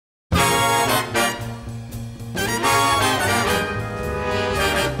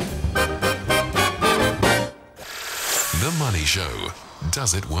Show.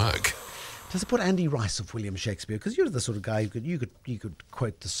 Does it work? Does it put Andy Rice of William Shakespeare? Because you're the sort of guy you could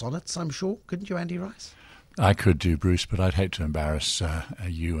quote the sonnets, I'm sure. Couldn't you, Andy Rice? I could do, Bruce, but I'd hate to embarrass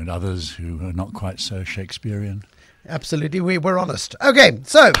you and others who are not quite so Shakespearean. Absolutely, we're honest. Okay,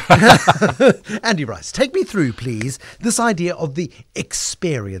 so, Andy Rice, take me through, please, this idea of the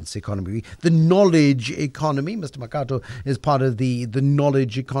experience economy, the knowledge economy. Mr. Makato is part of the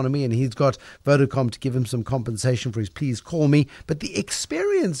knowledge economy, and he's got Vodacom to give him some compensation for his Please Call Me. But the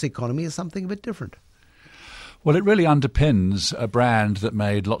experience economy is something a bit different. Well, it really underpins a brand that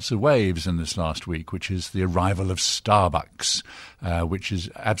made lots of waves in this last week, which is the arrival of Starbucks, which is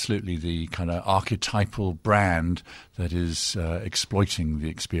absolutely the kind of archetypal brand that is exploiting the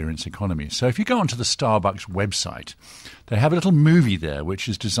experience economy. So if you go onto the Starbucks website, they have a little movie there which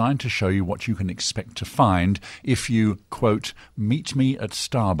is designed to show you what you can expect to find if you, quote, meet me at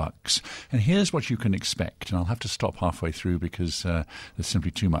Starbucks. And here's what you can expect. And I'll have to stop halfway through because there's simply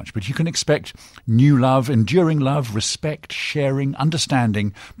too much. But you can expect new love, enduring love, respect, sharing,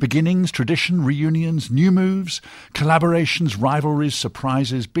 understanding, beginnings, tradition, reunions, new moves, collaborations, rivalries,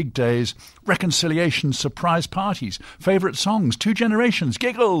 surprises, big days, reconciliation, surprise parties, favourite songs, two generations,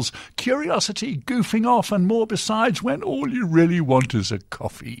 giggles, curiosity, goofing off, and more besides when all you really want is a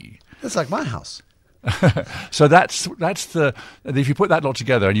coffee. That's like my house. So that's the, if you put that lot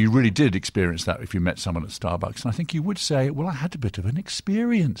together, and you really did experience that if you met someone at Starbucks, and I think you would say, well, I had a bit of an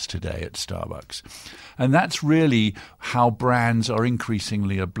experience today at Starbucks. And that's really how brands are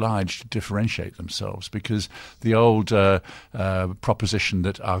increasingly obliged to differentiate themselves, because the old proposition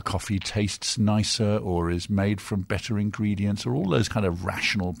that our coffee tastes nicer or is made from better ingredients, or all those kind of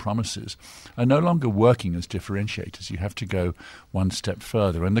rational promises, are no longer working as differentiators. You have to go one step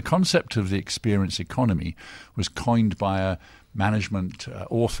further. And the concept of the experience economy was coined by a management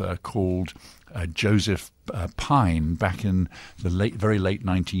author called Joseph Pine back in the very late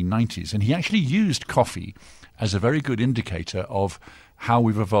 1990s. And he actually used coffee as a very good indicator of how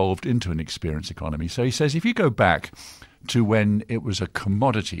we've evolved into an experience economy. So he says if you go back to when it was a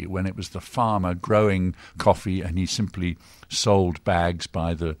commodity, when it was the farmer growing coffee and he simply sold bags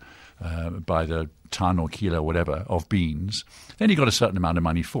by the ton or kilo, whatever, of beans, then he got a certain amount of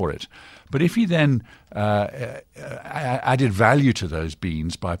money for it. But if he then added value to those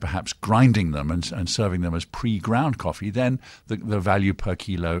beans by perhaps grinding them and serving them as pre-ground coffee, then the value per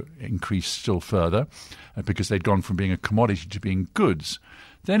kilo increased still further because they'd gone from being a commodity to being goods.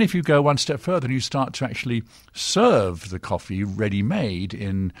 Then if you go one step further and you start to actually serve the coffee ready-made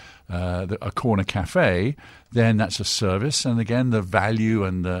in a corner cafe, then that's a service. And again, the value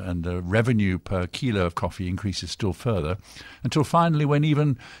and the revenue per kilo of coffee increases still further until finally when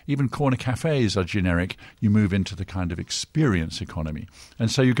even corner cafes are generic, you move into the kind of experience economy.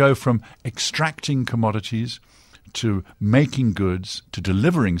 And so you go from extracting commodities to making goods, to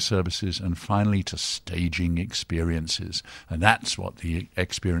delivering services, and finally to staging experiences. And that's what the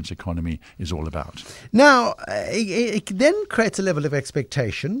experience economy is all about. Now, it then creates a level of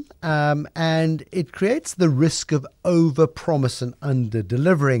expectation, and it creates the risk of over-promise and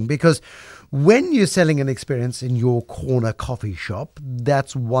under-delivering, because when you're selling an experience in your corner coffee shop,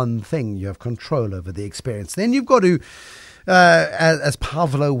 that's one thing. You have control over the experience. Then you've got to as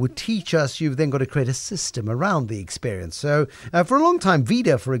Pavlo would teach us, you've then got to create a system around the experience. So for a long time,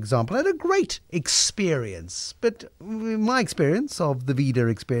 Vida, for example, had a great experience. But my experience of the Vida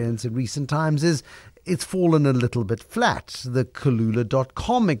experience in recent times is it's fallen a little bit flat. The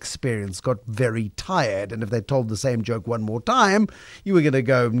Kulula.com experience got very tired, and if they told the same joke one more time, you were going to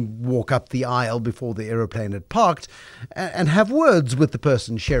go and walk up the aisle before the aeroplane had parked and have words with the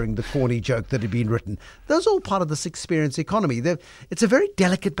person sharing the corny joke that had been written. Those are all part of this experience economy. It's a very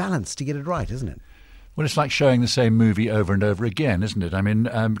delicate balance to get it right, isn't it? Well, it's like showing the same movie over and over again, isn't it? I mean,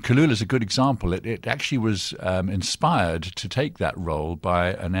 Kulula is a good example. It actually was inspired to take that role by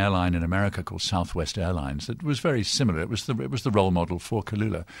an airline in America called Southwest Airlines that was very similar. It was the role model for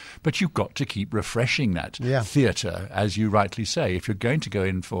Kulula. But you've got to keep refreshing that theatre, as you rightly say. If you're going to go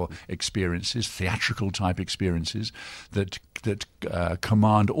in for experiences, theatrical type experiences that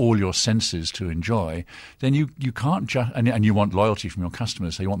command all your senses to enjoy, then you can't just, and you want loyalty from your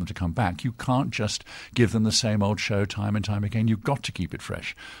customers, so you want them to come back. You can't just give them the same old show time and time again. You've got to keep it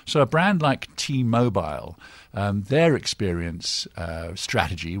fresh. So a brand like T-Mobile, their experience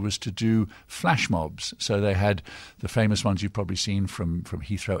strategy was to do flash mobs. So they had the famous ones you've probably seen from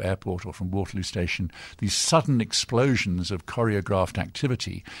Heathrow Airport or from Waterloo Station, these sudden explosions of choreographed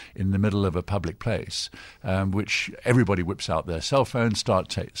activity in the middle of a public place, which everybody whips out their cell phone,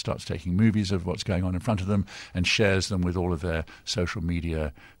 starts taking movies of what's going on in front of them and shares them with all of their social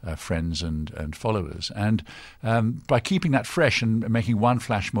media friends and followers. stakeholders. And by keeping that fresh and making one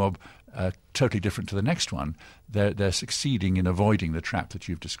flash mob totally different to the next one, they're succeeding in avoiding the trap that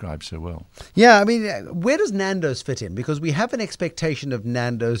you've described so well. Yeah, I mean, where does Nando's fit in? Because we have an expectation of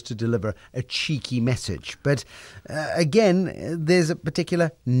Nando's to deliver a cheeky message. But again, there's a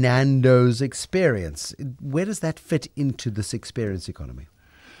particular Nando's experience. Where does that fit into this experience economy?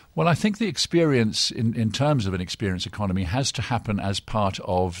 Well, I think the experience, in terms of an experience economy, has to happen as part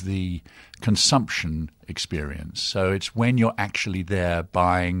of the consumption experience. So it's when you're actually there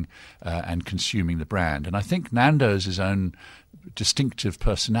buying and consuming the brand. And I think Nando's own distinctive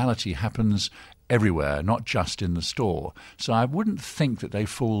personality happens everywhere, not just in the store. So I wouldn't think that they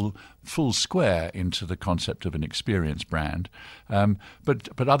fall square into the concept of an experience brand.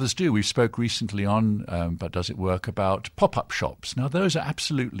 But others do. We spoke recently on But Does It Work? About pop-up shops. Now, those are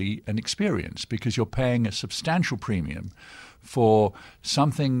absolutely an experience because you're paying a substantial premium for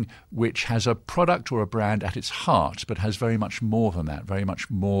something which has a product or a brand at its heart, but has very much more than that, very much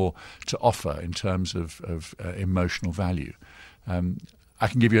more to offer in terms of emotional value. I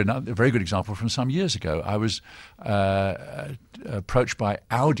can give you a very good example from some years ago. I was approached by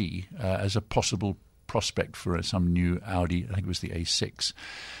Audi as a possible prospect for some new Audi, I think it was the A6.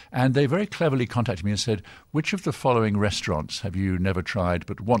 And they very cleverly contacted me and said, which of the following restaurants have you never tried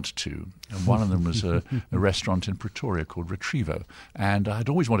but want to? And one of them was a restaurant in Pretoria called Retrievo. And I had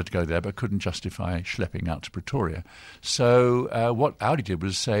always wanted to go there but couldn't justify schlepping out to Pretoria. So what Audi did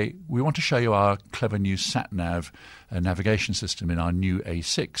was say, we want to show you our clever new sat-nav navigation system in our new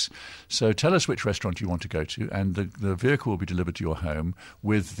A6. So tell us which restaurant you want to go to, and the vehicle will be delivered to your home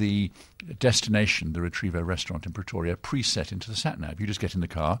with the destination, the Retrievo restaurant in Pretoria, preset into the sat-nav. You just get in the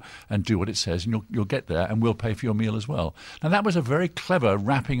car and do what it says, and you'll get there, and we'll pay for your meal as well. Now, that was a very clever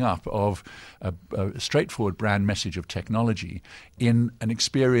wrapping up of a straightforward brand message of technology in an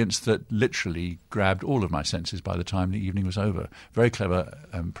experience that literally grabbed all of my senses by the time the evening was over. Very clever,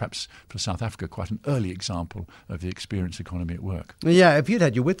 perhaps for South Africa, quite an early example of the experience economy at work. Yeah, if you'd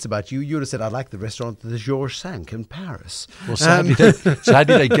had your wits about you, you'd have said, I like the restaurant, the Georges V in Paris. Well, sadly,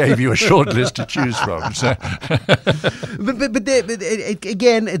 they gave you a short list to choose from. So. but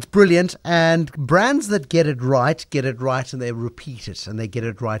again, it's brilliant, and brands that get it right, and they repeat it, and they get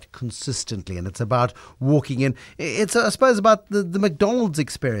it right consistently, and it's about walking in. It's, I suppose, about the McDonald's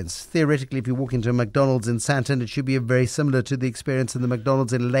experience. Theoretically, if you walk into a McDonald's in Sandton, it should be very similar to the experience in the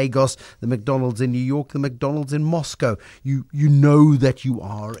McDonald's in Lagos, the McDonald's in New York, the McDonald's in Moscow. You know that you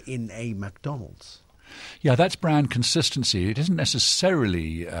are in a McDonald's. Yeah, that's brand consistency. It isn't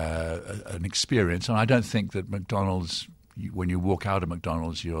necessarily an experience, and I don't think that McDonald's, when you walk out of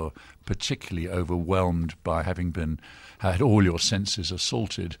McDonald's, you're particularly overwhelmed by having had all your senses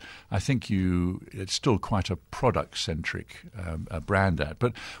assaulted. I think it's still quite a product-centric brand ad.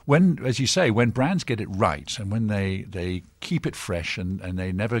 But when, as you say, when brands get it right and when they keep it fresh and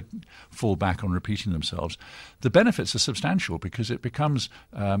they never fall back on repeating themselves, the benefits are substantial because it becomes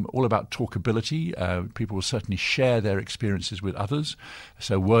all about talkability. People will certainly share their experiences with others.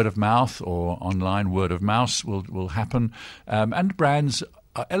 So word of mouth or online word of mouse will happen. And brands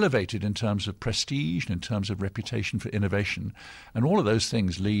are elevated in terms of prestige and in terms of reputation for innovation. And all of those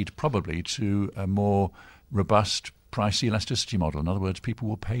things lead probably to a more robust price elasticity model. In other words, people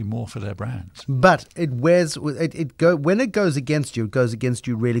will pay more for their brands. But when it goes against you, it goes against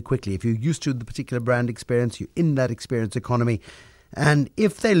you really quickly. If you're used to the particular brand experience, you're in that experience economy. And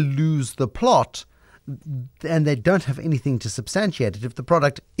if they lose the plot, and they don't have anything to substantiate it, if the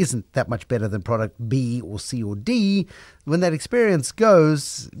product isn't that much better than product B or C or D, when that experience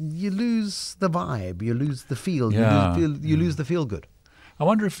goes, you lose the vibe, you lose the feel, you lose the feel good. I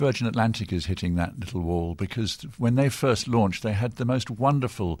wonder if Virgin Atlantic is hitting that little wall, because when they first launched, they had the most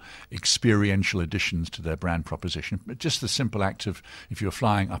wonderful experiential additions to their brand proposition. Just the simple act of, if you're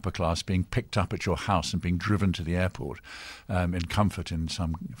flying upper class, being picked up at your house and being driven to the airport in comfort in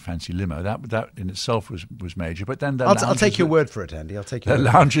some fancy limo, that in itself was major. But then I'll take your word for it, Andy. I'll take your word.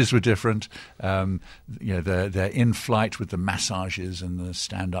 Their lounges were different. They're in flight with the massages and the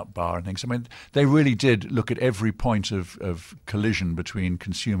stand-up bar and things. I mean, they really did look at every point of collision between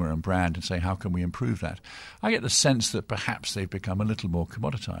consumer and brand and say, how can we improve that? I get the sense that perhaps they've become a little more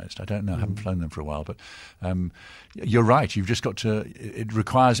commoditized. I don't know. I haven't flown them for a while, but you're right. You've just got to, it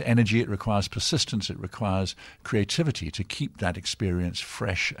requires energy, it requires persistence, it requires creativity to keep that experience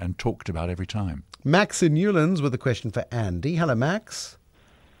fresh and talked about every time. Max in Newlands with a question for Andy. Hello, Max.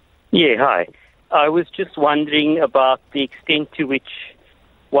 Yeah, hi. I was just wondering about the extent to which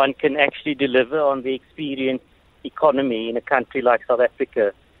one can actually deliver on the experience economy in a country like South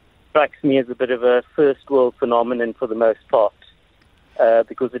Africa. Strikes me as a bit of a first world phenomenon for the most part.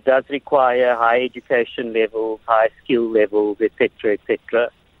 because it does require high education levels, high skill levels, etc., etc.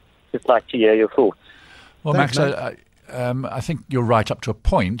 Just like to hear your thoughts. Well, Thanks, Max, I think you're right up to a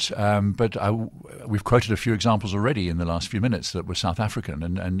point, but we've quoted a few examples already in the last few minutes that were South African,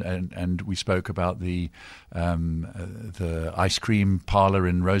 and we spoke about the ice cream parlour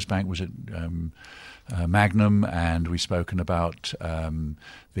in Rosebank, was it Magnum, and we've spoken about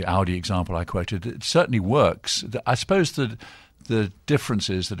the Audi example I quoted. It certainly works. I suppose that the difference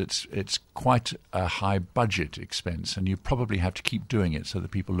is that it's quite a high budget expense, and you probably have to keep doing it so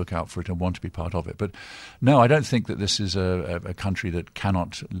that people look out for it and want to be part of it. But no, I don't think that this is a country that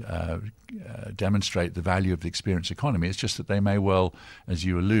cannot demonstrate the value of the experience economy. It's just that they may well, as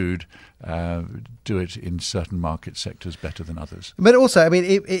you allude, do it in certain market sectors better than others. But also, I mean,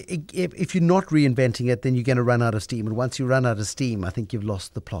 if you're not reinventing it, then you're going to run out of steam. And once you run out of steam, I think you've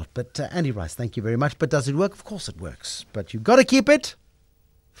lost the plot. But Andy Rice, thank you very much. But does it work? Of course it works. But you've got to keep it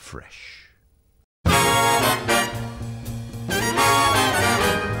fresh.